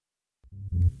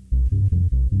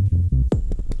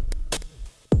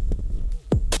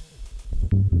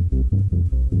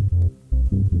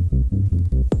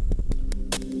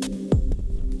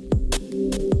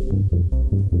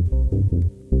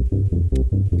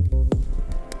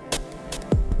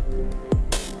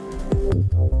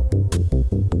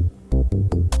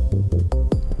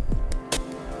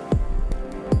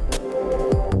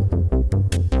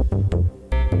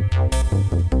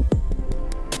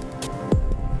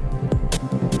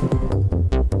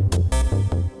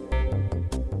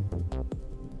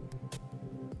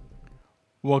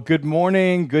Well, good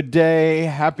morning, good day,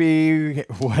 happy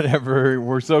whatever.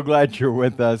 We're so glad you're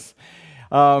with us.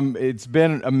 It's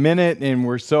been a minute, and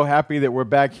we're so happy that we're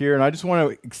back here. And I just want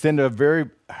to extend a very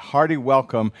hearty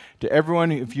welcome to everyone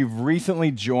if you've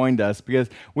recently joined us, because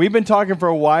we've been talking for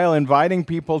a while, inviting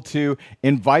people to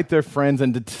invite their friends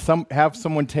and to have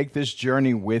someone take this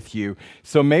journey with you.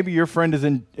 So maybe your friend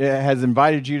has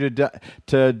invited you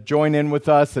to join in with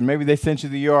us, and maybe they sent you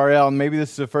the URL, and maybe this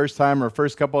is the first time or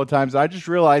first couple of times. I just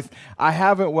realized I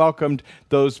haven't welcomed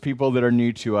those people that are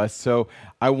new to us, so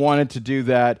I wanted to do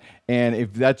that. And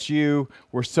if that's you,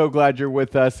 we're so glad you're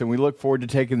with us, and we look forward to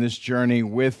taking this journey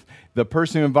with the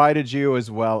person who invited you as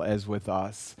well as with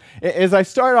us. As I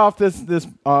start off this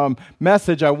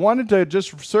message, I wanted to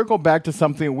just circle back to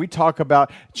something we talk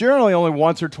about generally only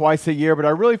once or twice a year, but I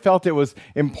really felt it was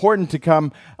important to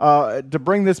come to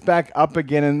bring this back up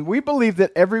again. And we believe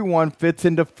that everyone fits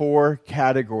into four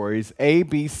categories: A,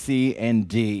 B, C, and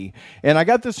D. And I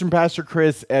got this from Pastor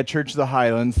Chris at Church of the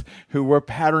Highlands, who we're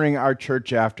patterning our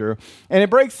church after. And it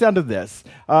breaks down to this.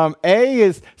 A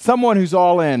is someone who's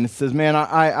all in. It says, man,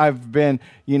 I've been,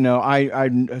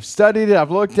 I've studied it,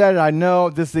 I've looked at it, I know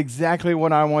this is exactly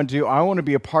what I want to do. I want to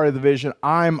be a part of the vision.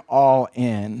 I'm all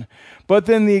in. But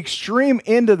then the extreme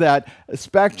end of that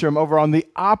spectrum, over on the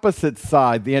opposite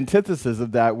side, the antithesis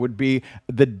of that would be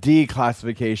the D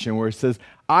classification, where it says,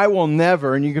 I will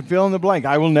never, and you can fill in the blank,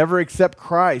 I will never accept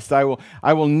Christ. I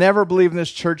will never believe in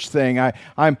this church thing.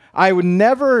 I would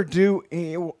never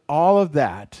do all of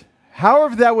that.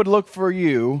 However that would look for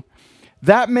you,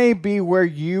 that may be where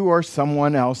you or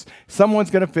someone's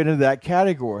going to fit into that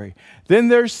category. Then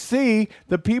there's C,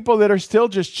 the people that are still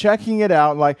just checking it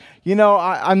out. Like,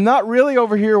 I'm not really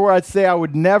over here where I'd say I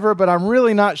would never, but I'm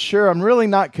really not sure. I'm really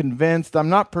not convinced. I'm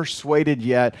not persuaded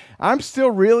yet. I'm still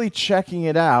really checking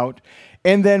it out.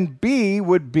 And then B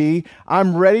would be,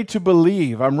 I'm ready to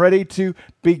believe. I'm ready to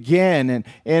begin.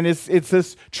 And it's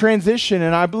this transition.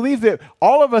 And I believe that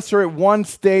all of us are at one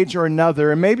stage or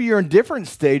another. And maybe you're in different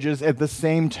stages at the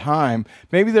same time.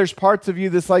 Maybe there's parts of you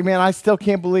that's like, man, I still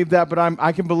can't believe that, but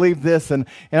I can believe this, and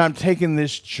I'm taking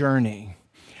this journey.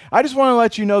 I just want to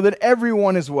let you know that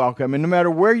everyone is welcome, and no matter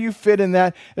where you fit in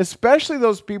that, especially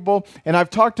those people, and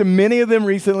I've talked to many of them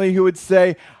recently who would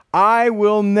say, I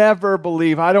will never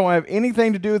believe. I don't have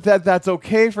anything to do with that. That's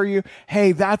okay for you.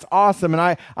 Hey, that's awesome.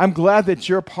 And I'm glad that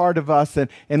you're part of us and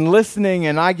listening,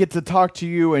 and I get to talk to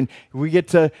you, and we get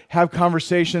to have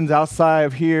conversations outside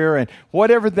of here, and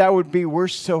whatever that would be, we're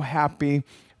so happy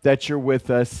that you're with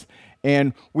us.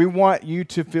 And we want you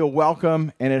to feel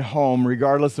welcome and at home,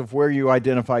 regardless of where you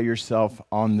identify yourself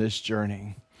on this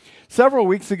journey. Several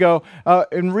weeks ago,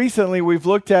 and recently, we've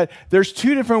looked at, there's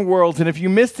two different worlds, and if you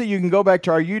missed it, you can go back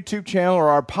to our YouTube channel or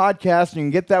our podcast, and you can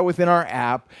get that within our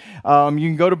app. You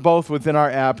can go to both within our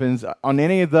app, and on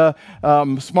any of the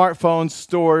smartphone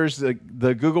stores, the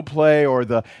Google Play or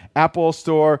the Apple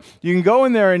Store, you can go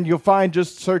in there and you'll find,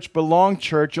 just search Belong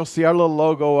Church. You'll see our little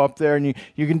logo up there, and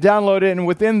you can download it, and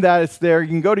within that, it's there. You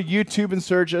can go to YouTube and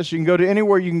search us. You can go to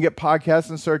anywhere you can get podcasts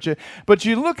and search it. But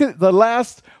you look at the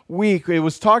last week, it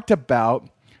was talked about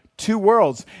two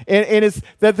worlds. And it's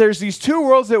that there's these two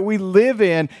worlds that we live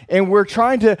in, and we're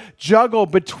trying to juggle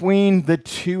between the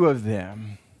two of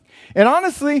them. And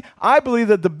honestly, I believe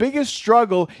that the biggest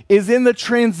struggle is in the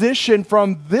transition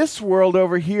from this world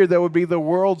over here that would be the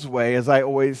world's way, as I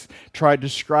always try to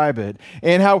describe it,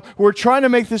 and how we're trying to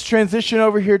make this transition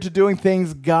over here to doing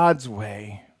things God's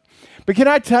way. But can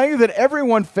I tell you that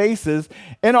everyone faces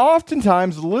and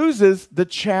oftentimes loses the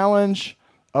challenge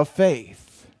of faith?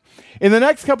 In the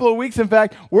next couple of weeks, in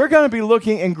fact, we're going to be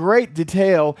looking in great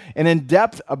detail and in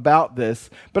depth about this.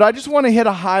 But I just want to hit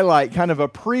a highlight, kind of a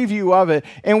preview of it.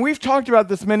 And we've talked about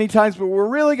this many times, but we're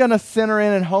really going to center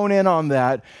in and hone in on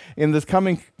that in this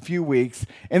coming few weeks.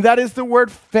 And that is the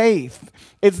word faith.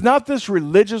 It's not this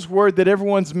religious word that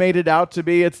everyone's made it out to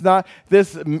be. It's not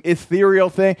this ethereal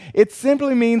thing. It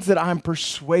simply means that I'm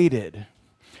persuaded.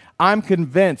 I'm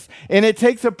convinced. And it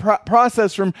takes a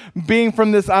process from being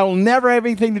from this, I will never have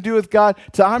anything to do with God,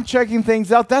 to I'm checking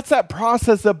things out. That's that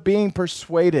process of being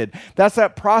persuaded. That's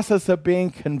that process of being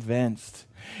convinced.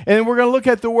 And we're going to look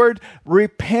at the word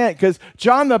repent, because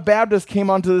John the Baptist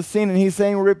came onto the scene and he's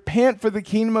saying, repent, for the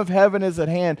kingdom of heaven is at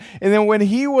hand. And then when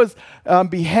he was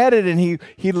beheaded and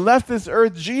he left this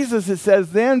earth, Jesus, it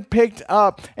says, then picked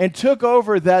up and took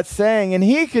over that saying. And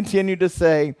he continued to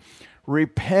say,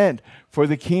 repent, for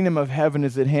the kingdom of heaven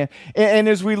is at hand. And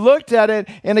as we looked at it,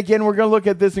 and again, we're going to look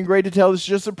at this in great detail. This is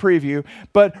just a preview.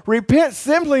 But repent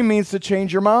simply means to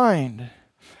change your mind.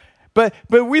 But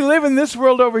we live in this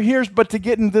world over here, but to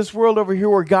get in this world over here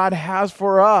where God has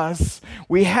for us,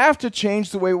 we have to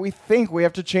change the way we think. We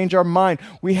have to change our mind.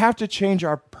 We have to change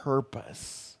our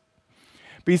purpose.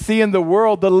 But you see, in the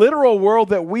world, the literal world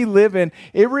that we live in,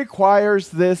 it requires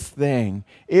this thing.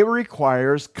 It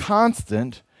requires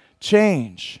constant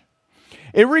change.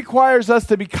 It requires us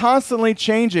to be constantly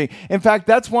changing. In fact,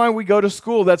 that's why we go to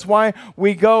school. That's why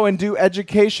we go and do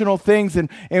educational things, and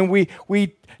we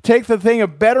take the thing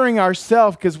of bettering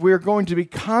ourselves, because we're going to be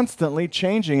constantly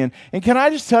changing. And can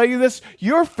I just tell you this?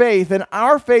 Your faith and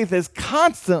our faith is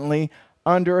constantly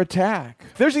under attack.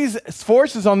 There's these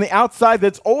forces on the outside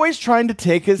that's always trying to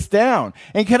take us down.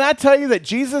 And can I tell you that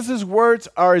Jesus' words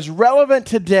are as relevant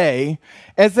today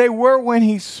as they were when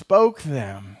he spoke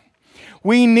them?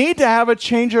 We need to have a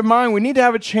change of mind. We need to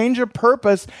have a change of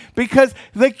purpose, because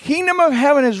the kingdom of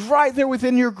heaven is right there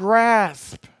within your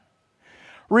grasp.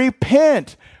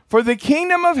 Repent, for the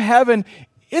kingdom of heaven,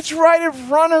 it's right in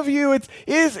front of you.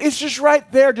 It's just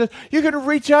right there. You can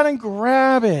reach out and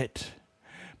grab it.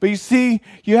 But you see,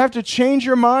 you have to change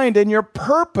your mind and your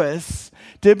purpose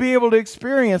to be able to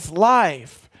experience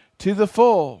life to the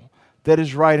full that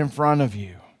is right in front of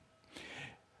you.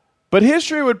 But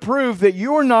history would prove that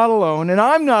you are not alone, and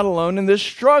I'm not alone in this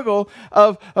struggle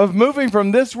of moving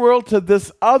from this world to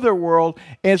this other world,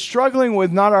 and struggling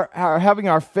with not having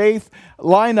our faith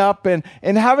line up, and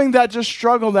having that just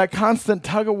struggle, that constant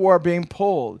tug of war being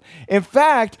pulled. In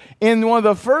fact, in one of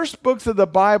the first books of the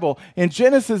Bible, in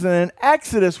Genesis and in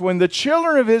Exodus, when the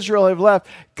children of Israel have left,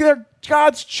 they're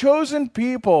God's chosen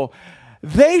people.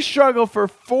 They struggle for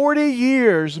 40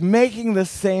 years making the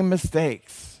same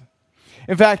mistakes.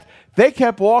 In fact, they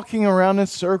kept walking around in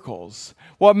circles.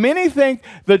 While many think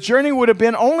the journey would have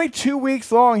been only 2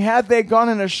 weeks long had they gone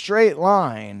in a straight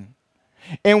line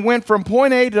and went from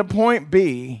point A to point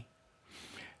B,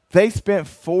 they spent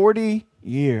 40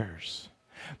 years.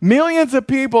 Millions of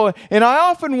people, and I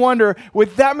often wonder,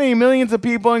 with that many millions of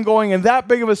people and going in that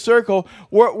big of a circle,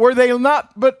 were they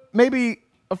not but maybe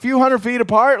a few hundred feet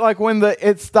apart, like when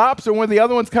it stops and when the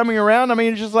other one's coming around? I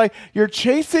mean, it's just like you're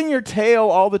chasing your tail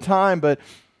all the time. But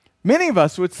many of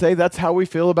us would say that's how we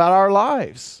feel about our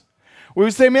lives. We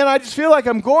would say, man, I just feel like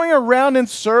I'm going around in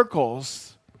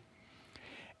circles,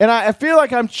 and I feel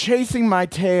like I'm chasing my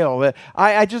tail.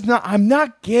 I'm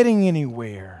not getting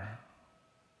anywhere.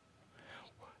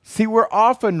 See, we're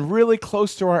often really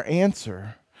close to our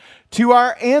answer, to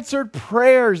our answered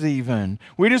prayers even.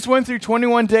 We just went through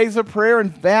 21 days of prayer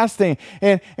and fasting,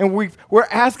 and we're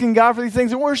asking God for these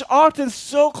things, and we're often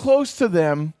so close to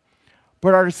them.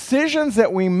 But our decisions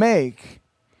that we make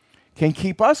can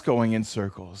keep us going in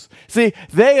circles. See,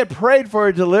 they had prayed for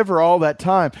a deliverer all that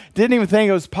time. Didn't even think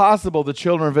it was possible, the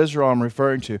children of Israel I'm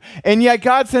referring to. And yet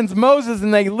God sends Moses,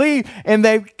 and they leave, and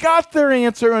they've got their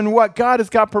answer, and what God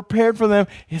has got prepared for them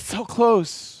is so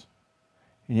close.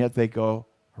 And yet they go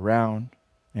around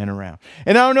and around.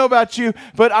 And I don't know about you,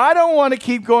 but I don't want to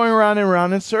keep going around and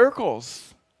around in circles.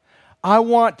 I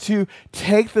want to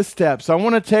take the steps. I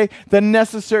want to take the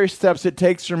necessary steps it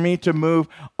takes for me to move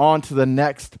on to the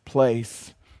next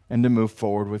place and to move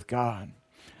forward with God.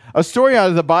 A story out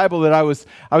of the Bible that I was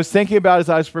thinking about as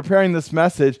I was preparing this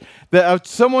message, that of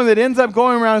someone that ends up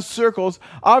going around in circles,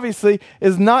 obviously,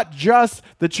 is not just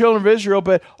the children of Israel,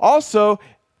 but also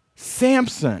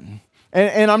Samson.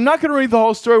 And I'm not going to read the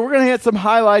whole story. We're going to hit some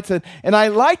highlights, and I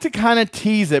like to kind of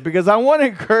tease it, because I want to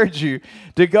encourage you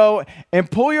to go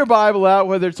and pull your Bible out,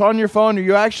 whether it's on your phone or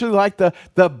you actually like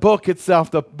the book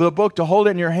itself, the book, to hold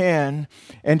it in your hand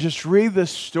and just read the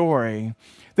story.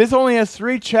 This only has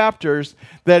 3 chapters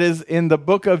that is in the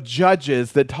book of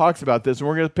Judges that talks about this, and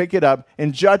we're going to pick it up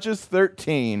in Judges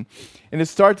 13, and it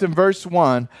starts in verse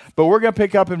 1, but we're going to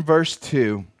pick up in verse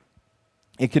 2.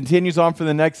 It continues on for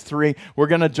the next 3. We're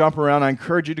going to jump around. I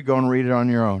encourage you to go and read it on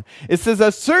your own. It says,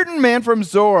 a certain man from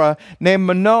Zorah named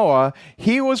Manoah,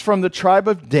 he was from the tribe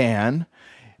of Dan.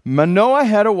 Manoah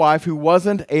had a wife who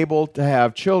wasn't able to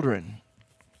have children.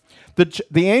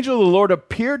 The angel of the Lord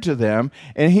appeared to them,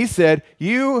 and he said,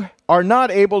 you are not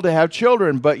able to have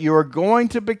children, but you are going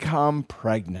to become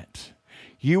pregnant.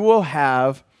 You will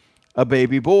have a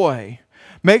baby boy.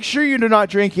 Make sure you do not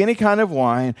drink any kind of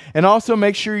wine, and also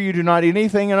make sure you do not eat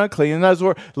anything unclean. In other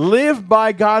words, live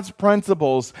by God's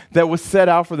principles that was set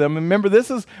out for them. And remember, this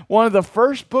is one of the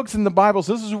first books in the Bible,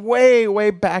 so this is way,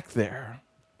 way back there.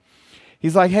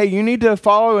 He's like, hey, you need to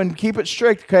follow and keep it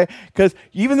strict, okay? Because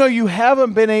even though you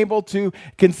haven't been able to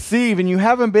conceive and you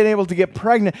haven't been able to get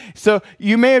pregnant, so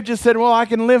you may have just said, well, I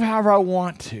can live however I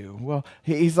want to. Well,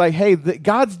 he's like, hey,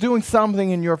 God's doing something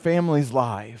in your family's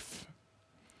life.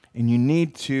 And you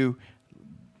need to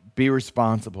be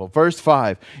responsible. Verse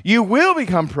 5, you will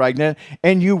become pregnant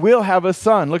and you will have a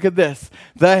son. Look at this.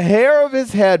 The hair of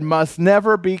his head must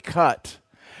never be cut.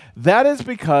 That is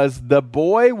because the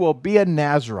boy will be a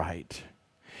Nazirite,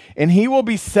 and he will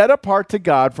be set apart to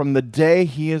God from the day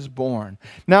he is born.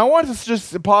 Now, I want to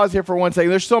just pause here for one second.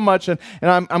 There's so much, and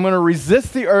I'm going to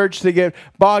resist the urge to get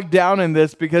bogged down in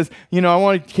this because, I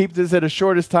want to keep this at as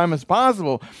short as time as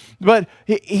possible. But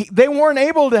they weren't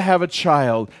able to have a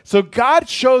child. So God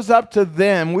shows up to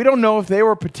them. We don't know if they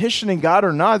were petitioning God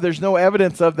or not. There's no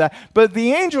evidence of that. But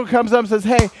the angel comes up and says,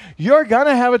 hey, you're going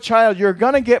to have a child. You're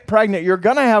going to get pregnant. You're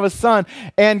going to have a son.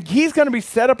 And he's going to be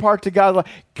set apart to God.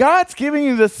 God's giving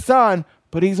you the son,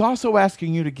 but he's also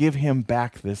asking you to give him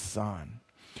back this son.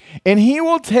 And he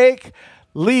will take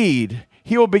lead.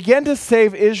 He will begin to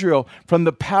save Israel from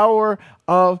the power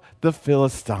of the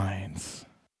Philistines.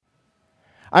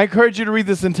 I encourage you to read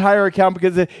this entire account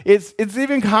because it's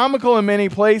even comical in many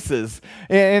places.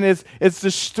 And it's the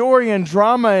story and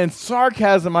drama and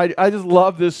sarcasm. I just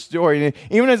love this story. And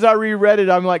even as I reread it,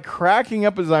 I'm like cracking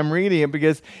up as I'm reading it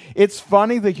because it's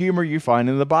funny the humor you find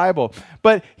in the Bible.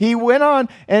 But he went on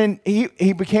and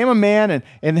he became a man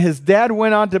and his dad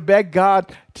went on to beg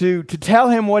God to tell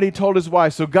him what he told his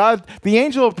wife. So the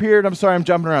angel appeared. I'm sorry, I'm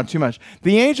jumping around too much.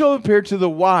 The angel appeared to the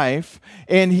wife,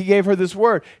 and he gave her this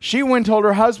word. She went and told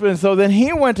her husband, and so then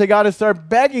he went to God and started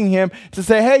begging him to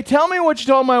say, hey, tell me what you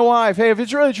told my wife. Hey, if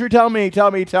it's really true, tell me.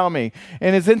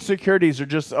 And his insecurities are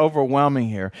just overwhelming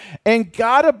here. And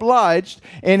God obliged,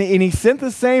 and he sent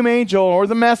the same angel or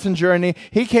the messenger, and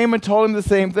he came and told him the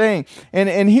same thing.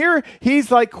 And here he's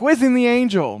like quizzing the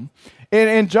angel.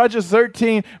 In Judges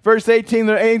 13, verse 18,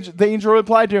 the angel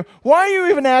replied to him, why are you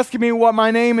even asking me what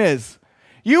my name is?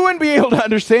 You wouldn't be able to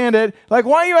understand it. Like,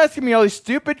 why are you asking me all these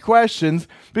stupid questions?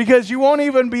 Because you won't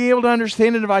even be able to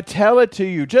understand it if I tell it to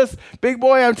you. Just, big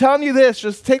boy, I'm telling you this.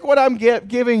 Just take what I'm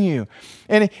giving you.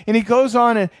 And he goes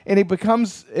on and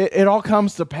it all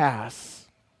comes to pass.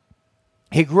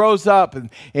 He grows up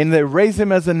and they raise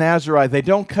him as a Nazirite. They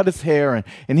don't cut his hair.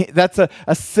 That's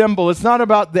a symbol. It's not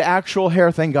about the actual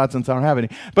hair. Thank God, since I don't have any.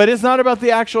 But it's not about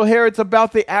the actual hair. It's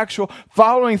about the actual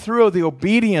following through of the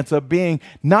obedience of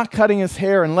not cutting his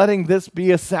hair and letting this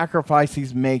be a sacrifice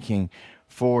he's making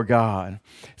for God.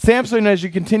 Samson, as you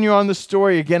continue on the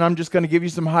story, again, I'm just going to give you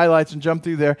some highlights and jump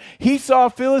through there. He saw a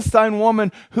Philistine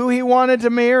woman who he wanted to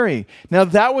marry. Now,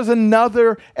 that was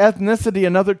another ethnicity,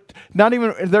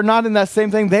 they're not in that same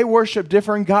thing. They worship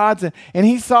different gods. And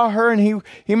he saw her and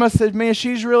he must have said, man,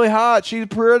 she's really hot. She's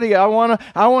pretty. I want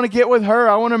to get with her.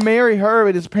 I want to marry her.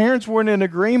 But his parents weren't in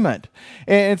agreement.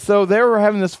 And so they were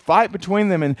having this fight between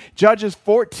them. In Judges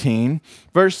 14,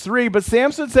 verse 3, but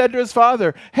Samson said to his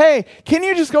father, hey, can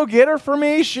you just go get her for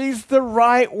me? She's the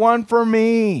right one for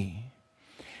me.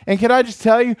 And can I just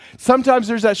tell you, sometimes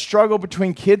there's that struggle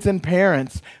between kids and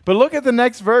parents. But look at the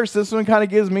next verse. This one kind of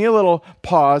gives me a little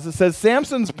pause. It says,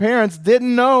 Samson's parents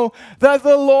didn't know that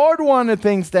the Lord wanted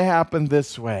things to happen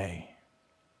this way.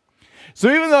 So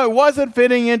even though it wasn't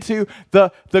fitting into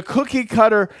the cookie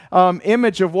cutter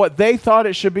image of what they thought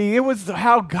it should be, it was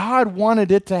how God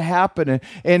wanted it to happen.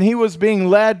 And he was being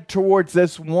led towards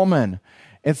this woman.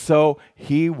 And so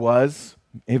he was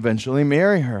eventually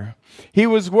marrying her.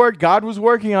 God was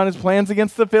working on his plans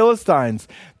against the Philistines.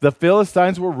 The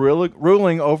Philistines were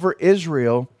ruling over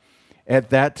Israel at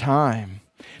that time.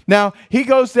 Now, he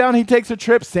goes down, he takes a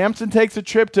trip. Samson takes a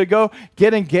trip to go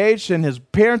get engaged, and his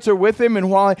parents are with him. And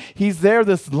while he's there,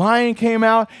 this lion came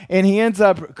out, and he ends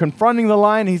up confronting the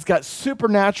lion. He's got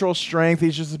supernatural strength.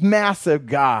 He's just a massive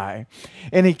guy.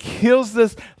 And he kills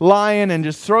this lion and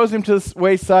just throws him to the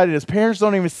wayside, and his parents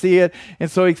don't even see it. And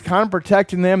so he's kind of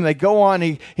protecting them. They go on.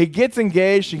 He gets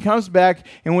engaged. He comes back,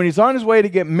 and when he's on his way to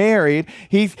get married,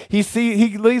 he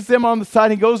leaves them on the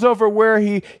side. He goes over where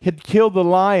he had killed the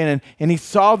lion, and he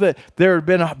saw that there had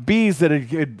been bees that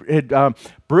had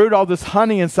brewed all this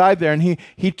honey inside there, and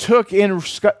he took in,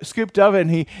 scooped of it,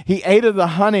 and he ate of the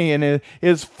honey, and it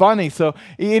is funny. So,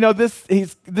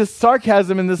 this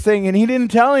sarcasm in this thing, and he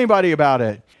didn't tell anybody about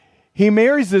it. He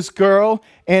marries this girl,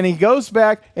 and he goes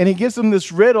back, and he gives them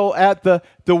this riddle at the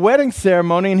wedding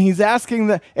ceremony, and he's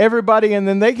asking everybody, and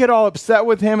then they get all upset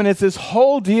with him, and it's this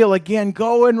whole deal. Again,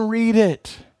 go and read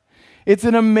it. It's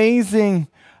an amazing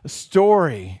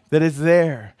story that is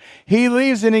there. He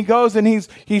leaves and he goes and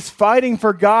he's fighting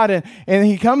for God, and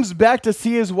he comes back to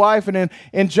see his wife. And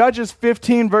in Judges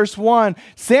 15 verse 1,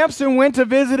 Samson went to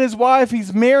visit his wife.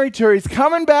 He's married to her. He's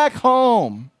coming back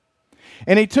home.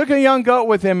 And he took a young goat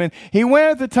with him, and he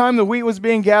went at the time the wheat was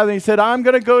being gathered. He said, I'm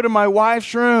going to go to my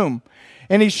wife's room.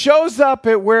 And he shows up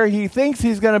at where he thinks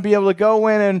he's going to be able to go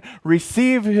in and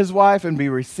receive his wife and be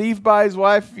received by his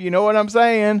wife. You know what I'm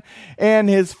saying? And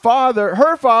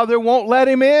her father won't let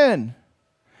him in.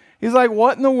 He's like,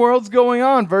 what in the world's going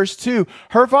on? Verse 2,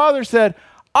 her father said,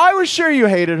 I was sure you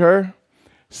hated her,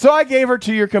 so I gave her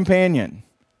to your companion.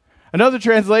 Another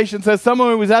translation says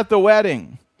someone who was at the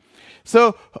wedding.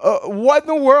 So what in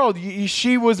the world?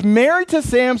 She was married to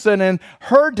Samson, and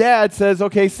her dad says,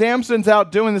 okay, Samson's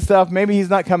out doing this stuff. Maybe he's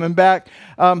not coming back.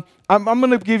 I'm going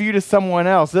to give you to someone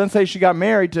else. It doesn't say she got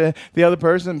married to the other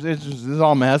person. It's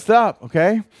all messed up,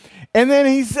 okay? And then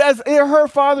he says, her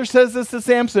father says this to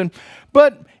Samson,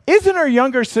 but isn't her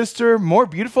younger sister more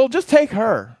beautiful? Just take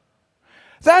her.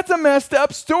 That's a messed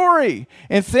up story.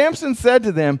 And Samson said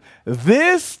to them,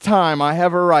 this time I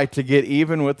have a right to get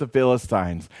even with the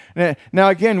Philistines. Now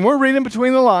again, we're reading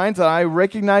between the lines, and I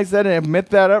recognize that and admit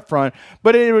that up front.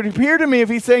 But it would appear to me if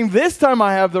he's saying this time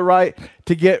I have the right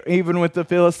to get even with the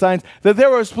Philistines, that there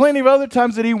was plenty of other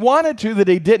times that he wanted to that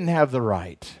he didn't have the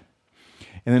right.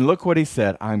 And then look what he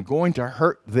said, I'm going to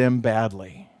hurt them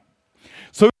badly.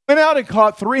 So he went out and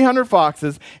caught 300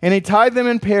 foxes, and he tied them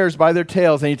in pairs by their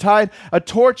tails, and he tied a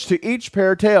torch to each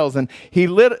pair of tails, and he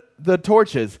lit the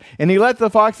torches, and he let the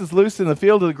foxes loose in the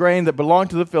field of the grain that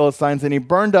belonged to the Philistines, and he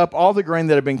burned up all the grain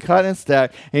that had been cut and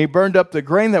stacked, and he burned up the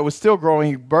grain that was still growing.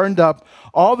 He burned up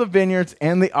all the vineyards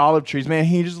and the olive trees. Man,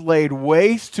 he just laid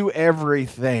waste to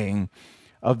everything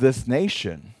of this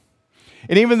nation.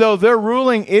 And even though they're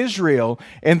ruling Israel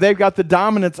and they've got the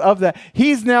dominance of that,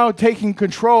 he's now taking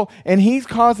control, and he's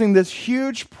causing this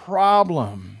huge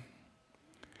problem.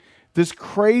 This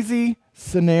crazy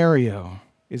scenario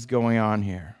is going on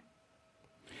here.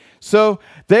 So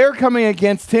they're coming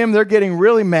against him. They're getting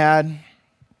really mad,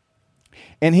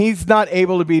 and he's not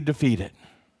able to be defeated.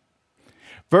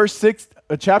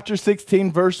 Chapter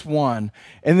 16, verse 1.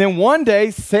 And then one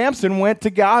day, Samson went to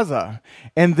Gaza,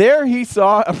 and there he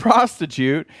saw a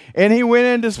prostitute, and he went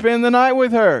in to spend the night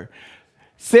with her.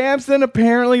 Samson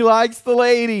apparently likes the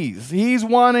ladies. He's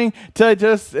wanting to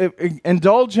just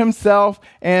indulge himself,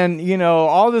 and,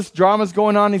 all this drama's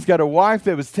going on. He's got a wife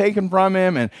that was taken from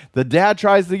him, and the dad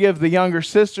tries to give the younger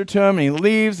sister to him, and he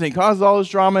leaves, and he causes all this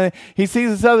drama. He sees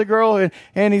this other girl,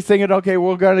 and he's thinking, okay,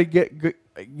 we're going to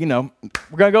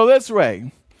we're going to go this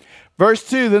way. Verse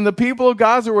 2, then the people of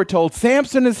Gaza were told,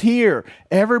 Samson is here.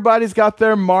 Everybody's got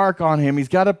their mark on him. He's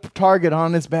got a target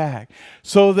on his back.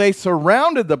 So they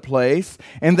surrounded the place,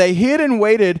 and they hid and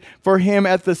waited for him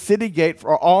at the city gate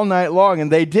for all night long.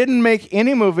 And they didn't make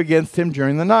any move against him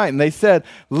during the night. And they said,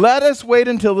 let us wait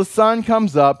until the sun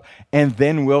comes up, and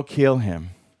then we'll kill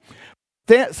him.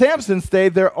 Samson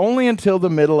stayed there only until the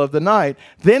middle of the night.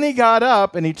 Then he got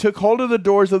up and he took hold of the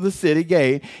doors of the city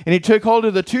gate, and he took hold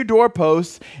of the 2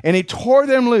 doorposts, and he tore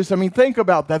them loose. I mean, think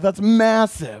about that. That's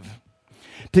massive.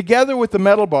 Together with the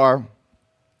metal bar,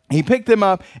 he picked them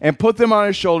up and put them on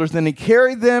his shoulders. Then he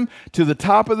carried them to the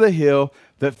top of the hill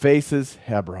that faces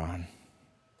Hebron.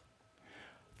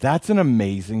 That's an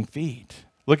amazing feat.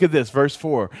 Look at this, verse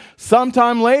 4.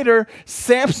 Sometime later,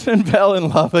 Samson fell in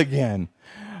love again.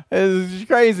 It's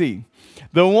crazy.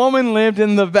 The woman lived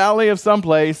in the valley of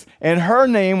someplace, and her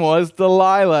name was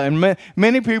Delilah. And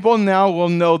many people now will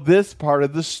know this part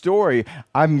of the story.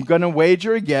 I'm going to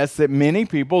wager a guess that many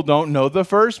people don't know the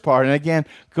first part. And again,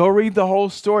 go read the whole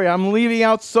story. I'm leaving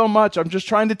out so much. I'm just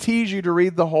trying to tease you to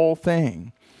read the whole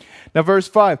thing. Now, verse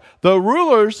 5. The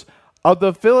rulers of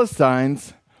the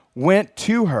Philistines went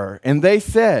to her, and they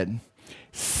said,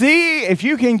 see if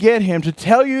you can get him to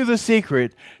tell you the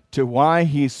secret to why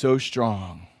he's so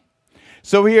strong.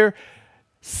 So here,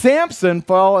 Samson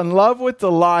fell in love with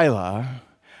Delilah.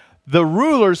 The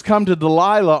rulers come to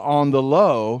Delilah on the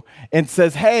low and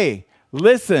says, hey,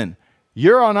 listen,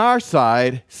 you're on our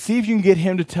side. See if you can get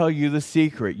him to tell you the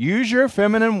secret. Use your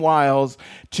feminine wiles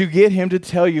to get him to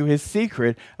tell you his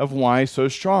secret of why he's so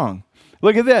strong.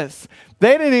 Look at this.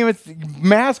 They didn't even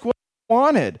mask what they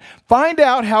wanted. Find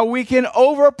out how we can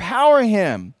overpower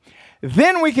him.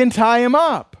 Then we can tie him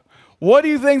up. What do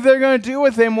you think they're going to do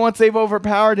with him once they've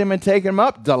overpowered him and taken him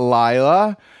up,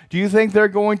 Delilah? Do you think they're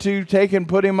going to take and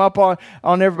put him up on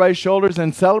everybody's shoulders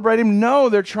and celebrate him? No,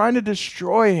 they're trying to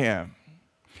destroy him.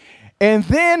 And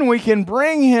then we can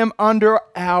bring him under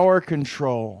our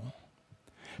control.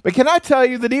 But can I tell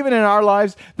you that even in our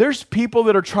lives, there's people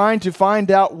that are trying to find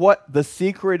out what the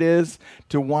secret is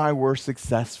to why we're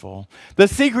successful. The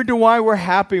secret to why we're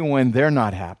happy when they're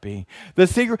not happy. The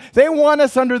secret, they want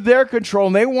us under their control,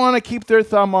 and they want to keep their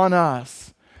thumb on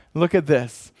us. Look at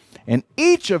this. And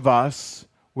each of us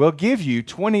will give you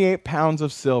 28 pounds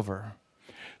of silver.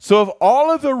 So of all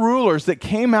of the rulers that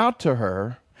came out to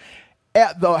her,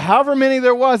 however many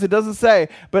there was, it doesn't say,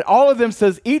 but all of them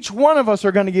says, each one of us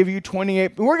are going to give you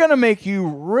 28. We're going to make you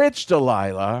rich,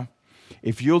 Delilah,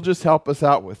 if you'll just help us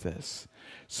out with this.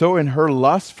 So in her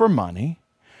lust for money,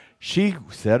 she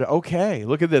said, okay,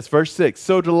 look at this, verse 6.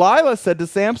 So Delilah said to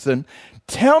Samson,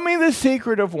 tell me the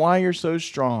secret of why you're so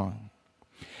strong.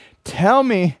 Tell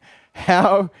me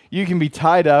how you can be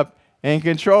tied up and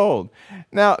controlled.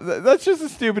 Now, that's just the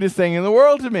stupidest thing in the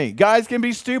world to me. Guys can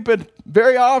be stupid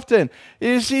very often.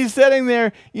 She's sitting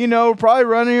there, probably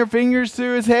running her fingers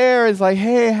through his hair. It's like,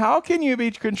 hey, how can you be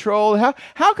controlled?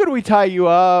 How could we tie you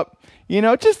up?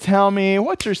 Just tell me,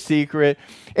 what's your secret?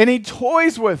 And he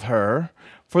toys with her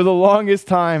for the longest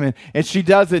time, and she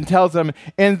does it and tells him,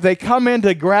 and they come in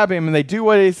to grab him, and they do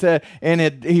what he said,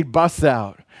 and he busts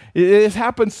out. It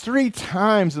happens 3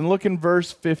 times, and look in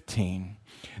verse 15.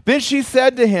 Then she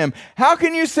said to him, how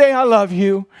can you say I love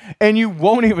you and you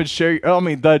won't even share?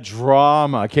 The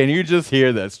drama. Can you just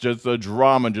hear this? Just the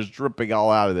drama just dripping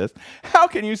all out of this. How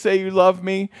can you say you love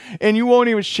me and you won't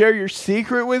even share your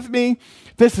secret with me?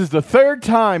 This is the 3rd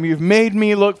time you've made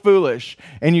me look foolish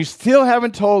and you still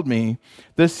haven't told me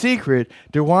the secret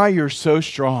to why you're so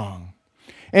strong.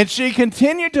 And she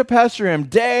continued to pester him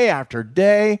day after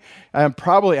day,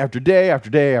 probably after day after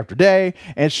day after day,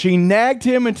 and she nagged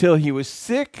him until he was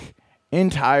sick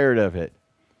and tired of it.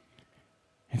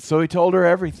 And so he told her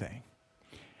everything.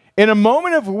 In a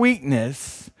moment of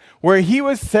weakness, where he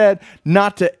was said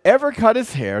not to ever cut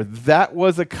his hair, that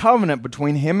was a covenant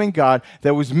between him and God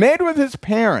that was made with his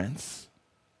parents.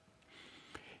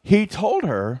 He told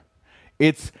her,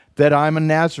 it's that I'm a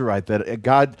Nazirite, that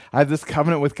God, I have this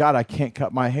covenant with God, I can't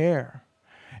cut my hair.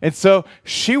 And so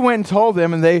she went and told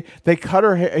them, and they cut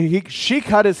her hair. She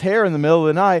cut his hair in the middle of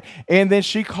the night, and then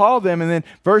she called them, and then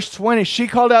verse 20, she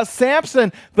called out,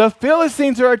 Samson, the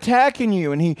Philistines are attacking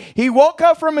you. And he woke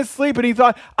up from his sleep, and he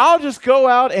thought, I'll just go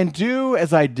out and do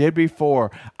as I did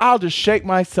before. I'll just shake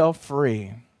myself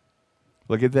free.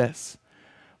 Look at this.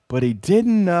 But he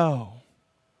didn't know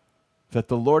that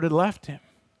the Lord had left him.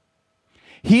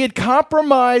 He had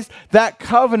compromised that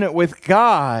covenant with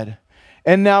God,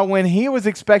 and now when he was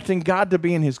expecting God to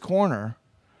be in his corner,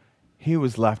 he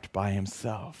was left by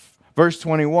himself. Verse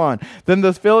 21, then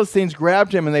the Philistines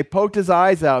grabbed him and they poked his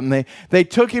eyes out, and they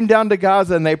took him down to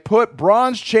Gaza, and they put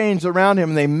bronze chains around him,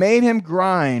 and they made him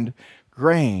grind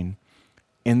grain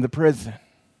in the prison.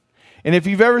 And if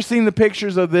you've ever seen the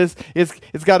pictures of this,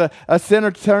 it's got a center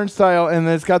turnstile, and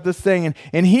it's got this thing.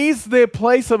 And he's the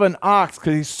place of an ox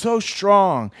because he's so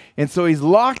strong. And so he's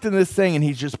locked in this thing, and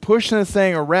he's just pushing this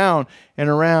thing around and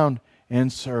around in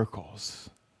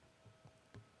circles.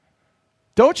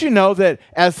 Don't you know that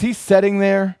as he's sitting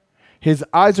there, his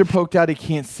eyes are poked out, he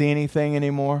can't see anything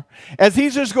anymore? As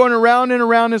he's just going around and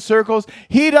around in circles,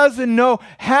 he doesn't know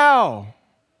how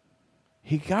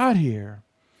he got here.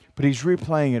 But he's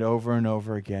replaying it over and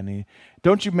over again.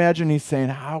 Don't you imagine he's saying,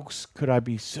 how could I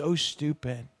be so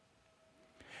stupid?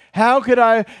 How could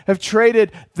I have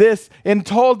traded this and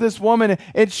told this woman,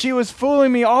 and she was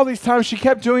fooling me all these times. She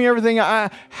kept doing everything.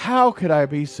 How could I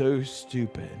be so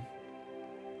stupid?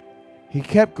 He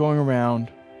kept going around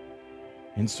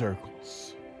in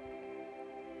circles.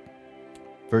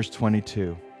 Verse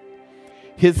 22.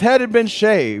 His head had been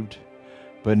shaved,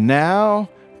 but now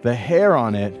the hair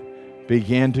on it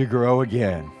began to grow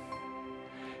again.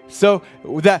 So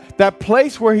that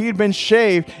place where he had been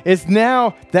shaved is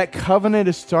now, that covenant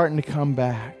is starting to come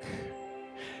back.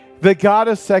 The God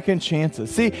of second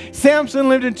chances. See, Samson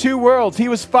lived in 2 worlds. He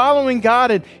was following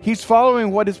God, and he's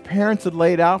following what his parents had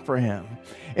laid out for him.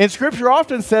 And Scripture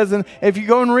often says, and if you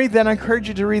go and read that, I encourage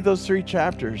you to read those 3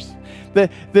 chapters,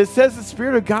 that says the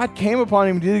Spirit of God came upon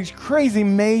him to do these crazy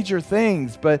major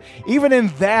things. But even in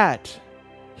that,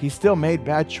 he still made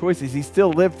bad choices. He still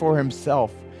lived for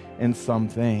himself in some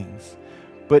things.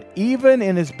 But even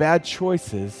in his bad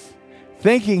choices,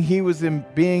 thinking he was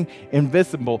being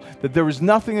invisible, that there was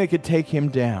nothing that could take him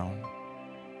down,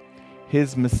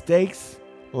 his mistakes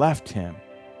left him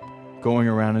going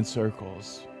around in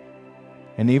circles.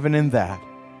 And even in that,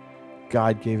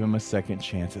 God gave him a second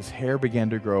chance. His hair began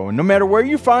to grow. And no matter where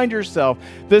you find yourself,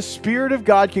 the Spirit of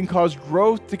God can cause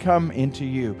growth to come into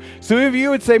you. So if you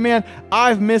would say, man,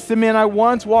 I've missed him, man, I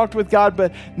once walked with God,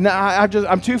 but now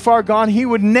I'm too far gone. He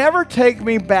would never take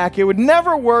me back. It would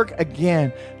never work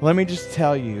again. Let me just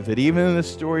tell you that even in the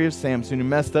story of Samson, who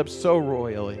messed up so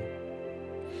royally,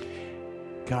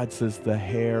 God says the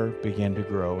hair began to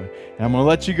grow. And I'm going to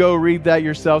let you go read that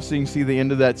yourself so you can see the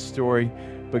end of that story.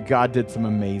 But God did some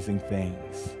amazing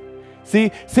things.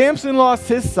 See, Samson lost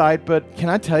his sight, but can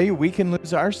I tell you, we can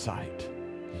lose our sight.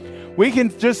 We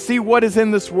can just see what is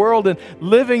in this world, and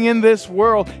living in this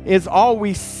world is all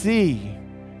we see.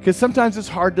 Because sometimes it's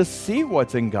hard to see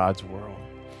what's in God's world.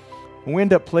 And we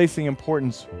end up placing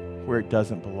importance where it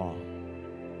doesn't belong.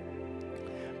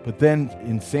 But then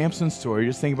in Samson's story,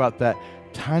 just think about that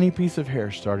tiny piece of hair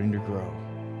starting to grow.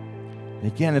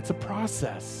 And again, it's a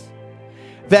process.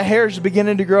 That hair is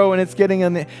beginning to grow, and it's getting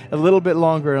a little bit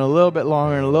longer and a little bit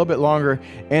longer and a little bit longer.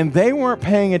 And they weren't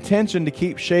paying attention to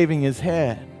keep shaving his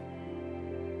head.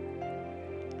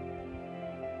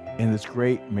 And this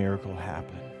great miracle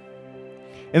happened.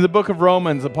 In the book of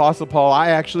Romans, Apostle Paul,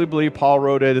 I actually believe Paul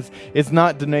wrote it. It's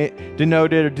not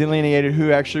denoted or delineated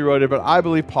who actually wrote it, but I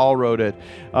believe Paul wrote it.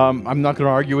 I'm not going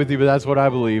to argue with you, but that's what I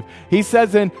believe. He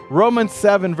says in Romans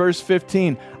 7, verse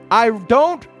 15, I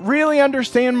don't really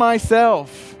understand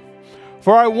myself,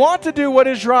 for I want to do what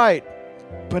is right,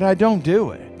 but I don't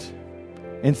do it.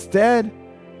 Instead,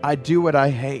 I do what I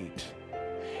hate.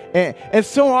 And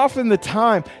so often the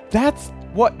time, that's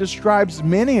what describes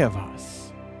many of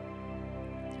us.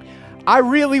 I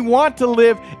really want to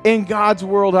live in God's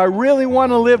world. I really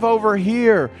want to live over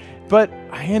here. But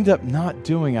I end up not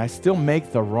doing. I still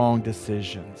make the wrong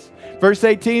decisions. Verse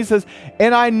 18 says,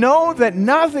 and I know that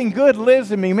nothing good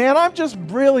lives in me. Man, I'm just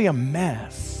really a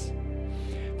mess.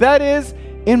 That is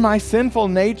in my sinful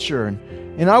nature.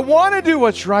 And I want to do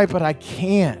what's right, but I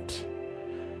can't.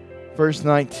 Verse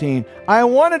 19, I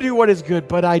want to do what is good,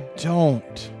 but I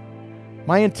don't.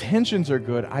 My intentions are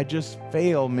good. I just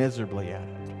fail miserably at it.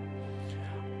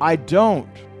 I don't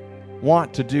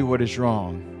want to do what is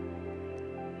wrong,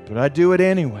 but I do it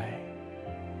anyway.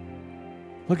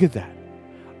 Look at that.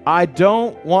 I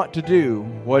don't want to do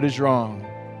what is wrong.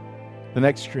 The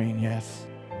next screen, yes.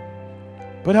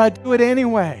 But I do it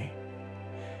anyway.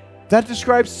 That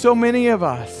describes so many of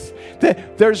us.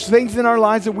 That there's things in our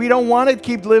lives that we don't want to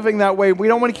keep living that way. We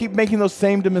don't want to keep making those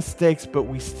same mistakes, but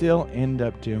we still end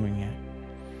up doing it.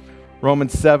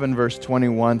 Romans 7 verse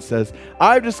 21 says,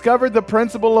 I've discovered the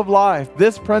principle of life,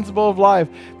 this principle of life,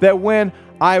 that when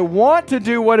I want to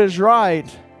do what is right,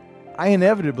 I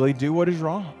inevitably do what is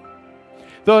wrong.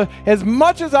 Though as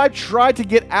much as I try to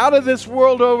get out of this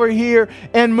world over here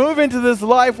and move into this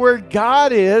life where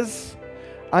God is,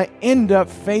 I end up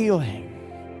failing.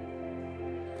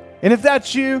 And if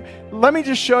that's you, let me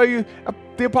just show you.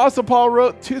 The Apostle Paul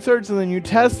wrote 2/3 of the New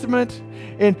Testament,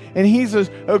 and he's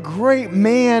a great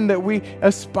man that we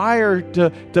aspire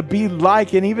to be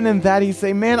like. And even in that, he's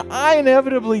saying, man, I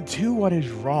inevitably do what is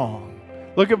wrong.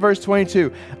 Look at verse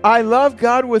 22. I love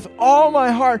God with all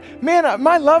my heart. Man,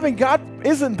 my loving God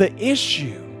isn't the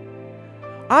issue.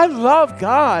 I love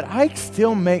God. I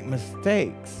still make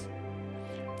mistakes.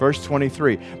 Verse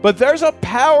 23. But there's a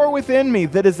power within me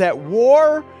that is at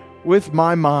war with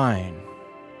my mind.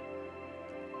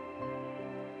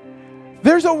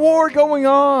 There's a war going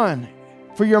on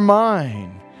for your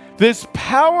mind. This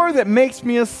power that makes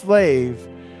me a slave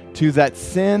to that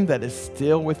sin that is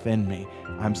still within me.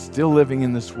 I'm still living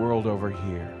in this world over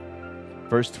here.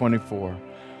 Verse 24.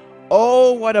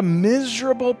 Oh, what a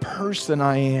miserable person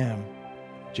I am.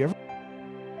 Did you ever?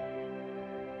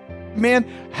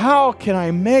 Man, how can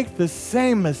I make the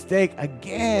same mistake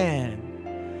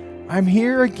again? I'm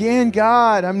here again,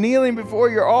 God. I'm kneeling before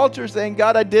your altar saying,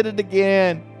 God, I did it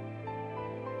again.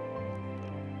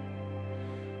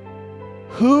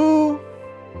 Who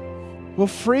will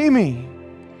free me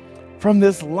from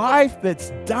this life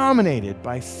that's dominated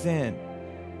by sin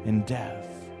and death?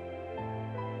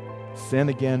 Sin,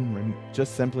 again,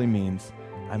 just simply means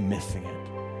I'm missing it.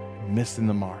 I'm missing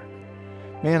the mark.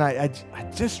 Man, I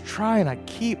just try and I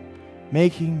keep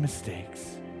making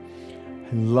mistakes.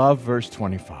 I love verse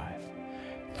 25.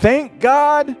 Thank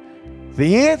God,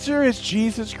 the answer is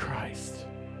Jesus Christ.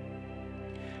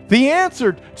 The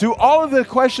answer to all of the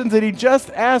questions that he just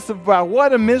asked about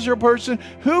what a miserable person,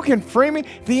 who can free me?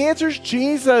 The answer is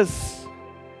Jesus.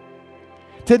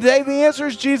 Today, the answer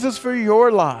is Jesus for your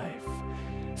life.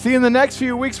 See, in the next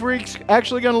few weeks, we're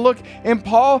actually going to look, and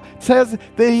Paul says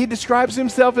that he describes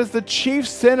himself as the chief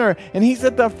sinner, and he's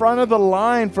at the front of the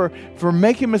line for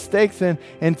making mistakes and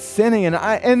sinning,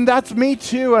 and that's me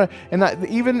too.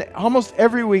 Even almost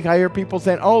every week, I hear people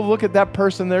saying, "Oh, look at that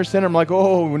person, they're a sinner." I'm like,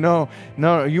 "Oh no,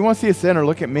 you want to see a sinner?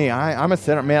 Look at me. I'm a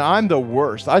sinner, man. I'm the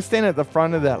worst. I stand at the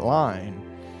front of that line."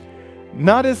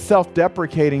 Not as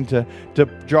self-deprecating to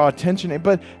draw attention,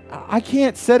 but I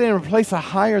can't set in a place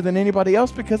higher than anybody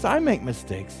else because I make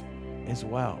mistakes as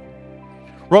well.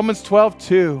 Romans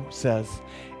 12:2 says,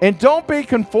 and don't be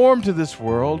conformed to this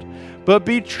world, but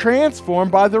be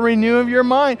transformed by the renewing of your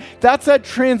mind. That's a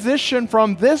transition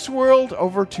from this world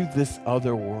over to this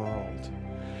other world.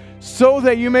 so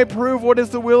that you may prove what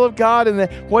is the will of God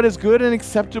and what is good and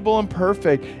acceptable and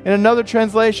perfect. And another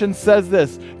translation says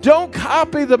this: don't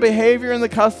copy the behavior and the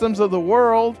customs of the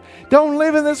world. Don't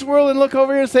live in this world and look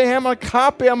over here and say, hey, I'm going to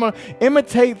copy, I'm going to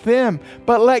imitate them.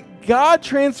 But let God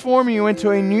transform you into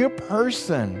a new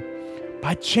person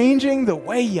by changing the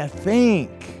way you think.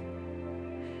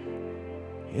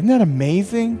 Isn't that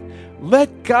amazing?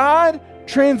 Let God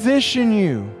transition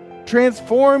you,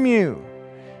 transform you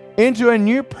into a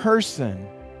new person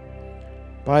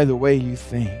by the way you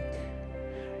think.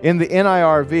 In the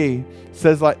NIRV, it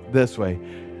says like this way: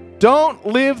 don't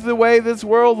live the way this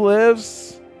world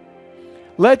lives.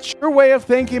 Let your way of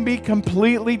thinking be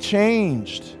completely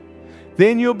changed.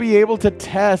 Then you'll be able to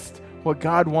test what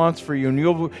God wants for you,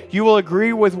 and you will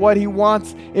agree with what He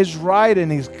wants is right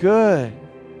and He's good.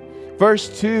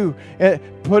 Verse 2,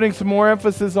 putting some more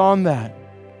emphasis on that.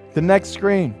 The next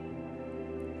screen.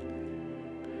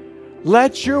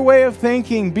 Let your way of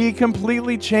thinking be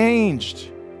completely changed.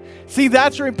 See,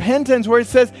 that's repentance, where it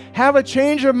says, have a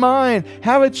change of mind,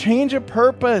 have a change of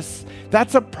purpose.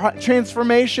 That's a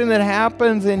transformation that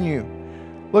happens in you.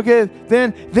 Look at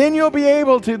it. Then you'll be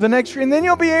able to, the next screen, then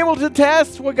you'll be able to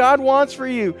test what God wants for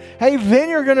you. Hey, then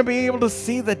you're going to be able to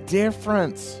see the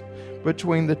difference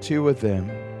between the two of them.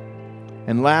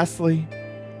 And lastly,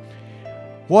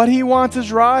 what He wants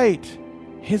is right.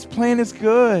 His plan is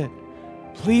good,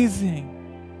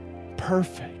 pleasing,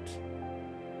 perfect.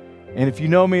 And if you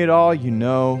know me at all, you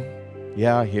know,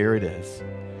 yeah, here it is.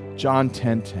 John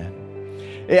 10:10.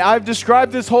 I've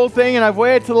described this whole thing, and I've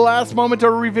waited to the last moment to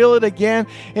reveal it again.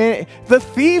 And the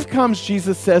thief comes,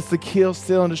 Jesus says, to kill,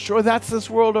 steal, and destroy. That's this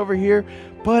world over here.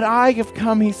 But I have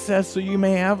come, He says, so you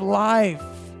may have life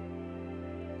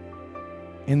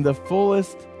in the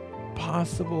fullest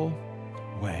possible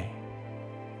way.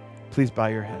 Please bow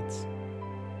your heads.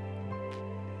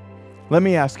 Let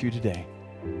me ask you today,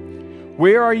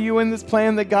 where are you in this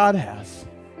plan that God has?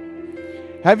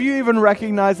 Have you even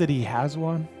recognized that He has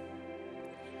one?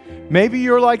 Maybe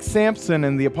you're like Samson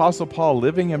and the Apostle Paul,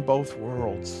 living in both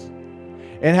worlds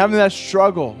and having that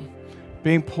struggle,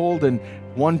 being pulled in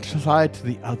one side to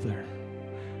the other.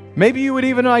 Maybe you would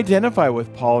even identify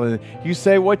with Paul, and you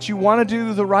say what you want to do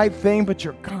is the right thing, but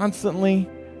you're constantly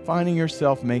finding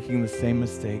yourself making the same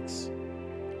mistakes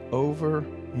over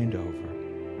and over.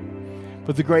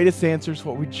 But the greatest answer is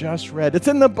what we just read. It's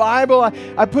in the Bible.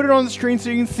 I put it on the screen so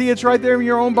you can see it's right there in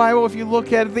your own Bible if you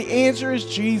look at it. The answer is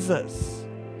Jesus.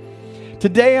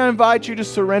 Today I invite you to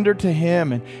surrender to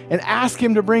Him and ask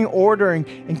Him to bring order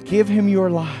and give Him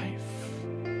your life.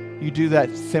 You do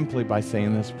that simply by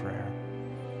saying this prayer.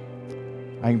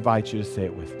 I invite you to say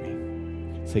it with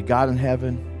me. Say, God in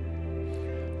heaven,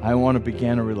 I want to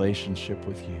begin a relationship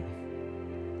with You.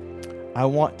 I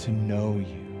want to know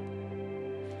You.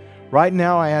 Right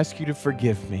now, I ask You to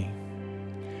forgive me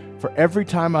for every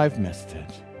time I've missed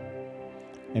it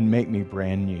and make me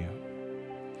brand new.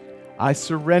 I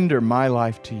surrender my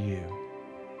life to You.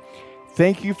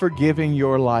 Thank You for giving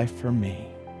Your life for me.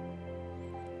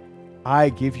 I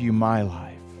give You my life.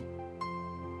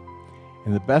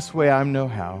 In the best way I know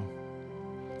how,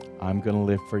 I'm going to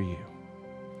live for You.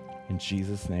 In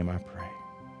Jesus' name I pray.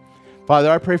 Father,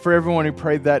 I pray for everyone who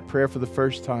prayed that prayer for the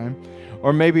first time.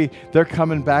 Or maybe they're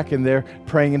coming back and they're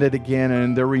praying it again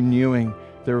and they're renewing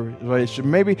their relationship.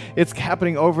 Maybe it's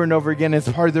happening over and over again as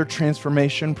part of their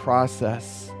transformation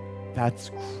process. That's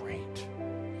great.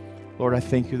 Lord, I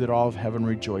thank You that all of heaven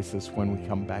rejoices when we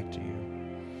come back to You.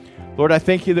 Lord, I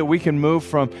thank You that we can move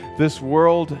from this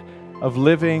world of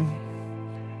living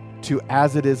to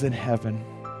as it is in heaven.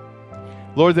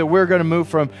 Lord, that we're going to move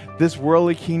from this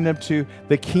worldly kingdom to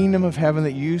the kingdom of heaven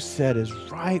that You said is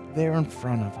right there in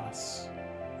front of us.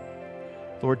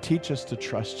 Lord, teach us to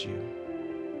trust You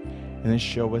and then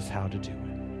show us how to do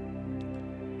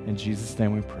it. In Jesus'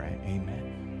 name we pray.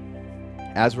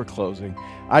 Amen. As we're closing,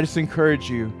 I just encourage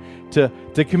you to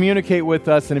communicate with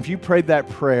us. And if you prayed that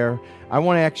prayer, I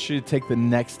want to ask you to take the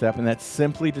next step, and that's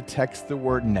simply to text the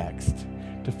word NEXT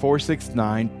to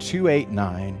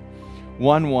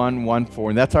 469-289-1114.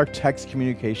 And that's our text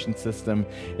communication system.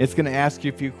 It's going to ask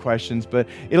you a few questions, but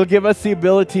it'll give us the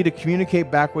ability to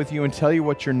communicate back with you and tell you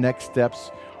what your next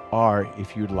steps are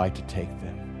if you'd like to take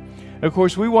them. And of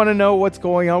course, we want to know what's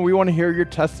going on. We want to hear your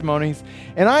testimonies.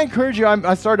 And I encourage you,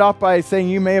 I start off by saying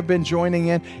you may have been joining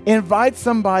in. Invite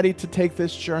somebody to take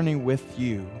this journey with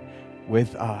you,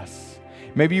 with us.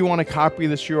 Maybe you want to copy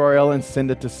this URL and send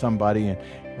it to somebody and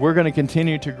we're going to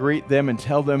continue to greet them and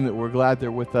tell them that we're glad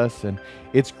they're with us. And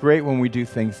it's great when we do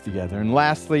things together. And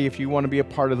lastly, if you want to be a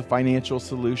part of the financial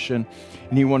solution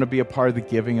and you want to be a part of the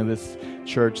giving of this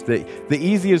church, the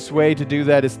easiest way to do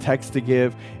that is text to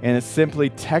give. And it's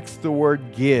simply text the word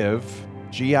give,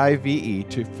 Give,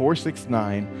 to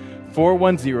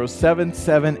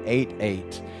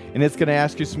 469-410-7788. And it's going to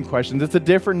ask you some questions. It's a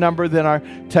different number than our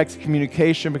text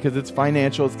communication because it's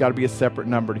financial. It's got to be a separate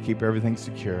number to keep everything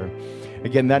secure.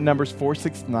 Again, that number is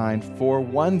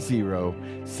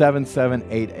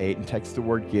 469-410-7788, and text the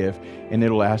word give, and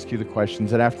it'll ask you the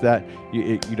questions. And after that,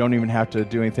 you don't even have to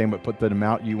do anything but put the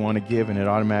amount you want to give, and it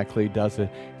automatically does it.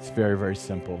 It's very, very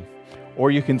simple. Or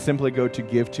you can simply go to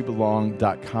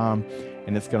givetobelong.com,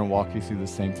 and it's going to walk you through the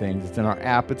same things. It's in our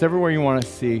app. It's everywhere you want to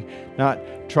see. Not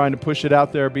trying to push it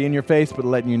out there, be in your face, but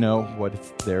letting you know what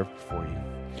it's there for you.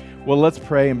 Well, let's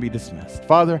pray and be dismissed.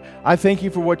 Father, I thank you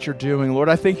for what you're doing. Lord,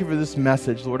 I thank you for this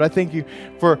message. Lord, I thank you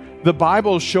for the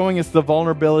Bible showing us the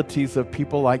vulnerabilities of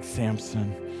people like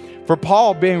Samson. For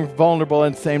Paul being vulnerable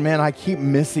and saying, man, I keep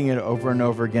missing it over and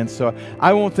over again, so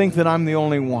I won't think that I'm the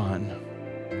only one.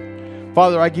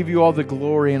 Father, I give you all the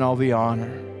glory and all the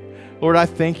honor. Lord, I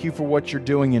thank you for what you're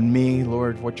doing in me,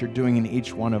 Lord, what you're doing in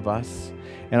each one of us.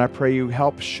 And I pray you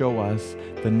help show us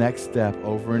the next step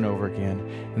over and over again,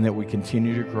 and that we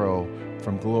continue to grow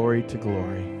from glory to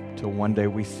glory till one day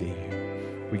we see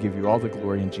you. We give you all the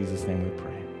glory. In Jesus' name we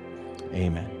pray.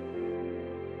 Amen.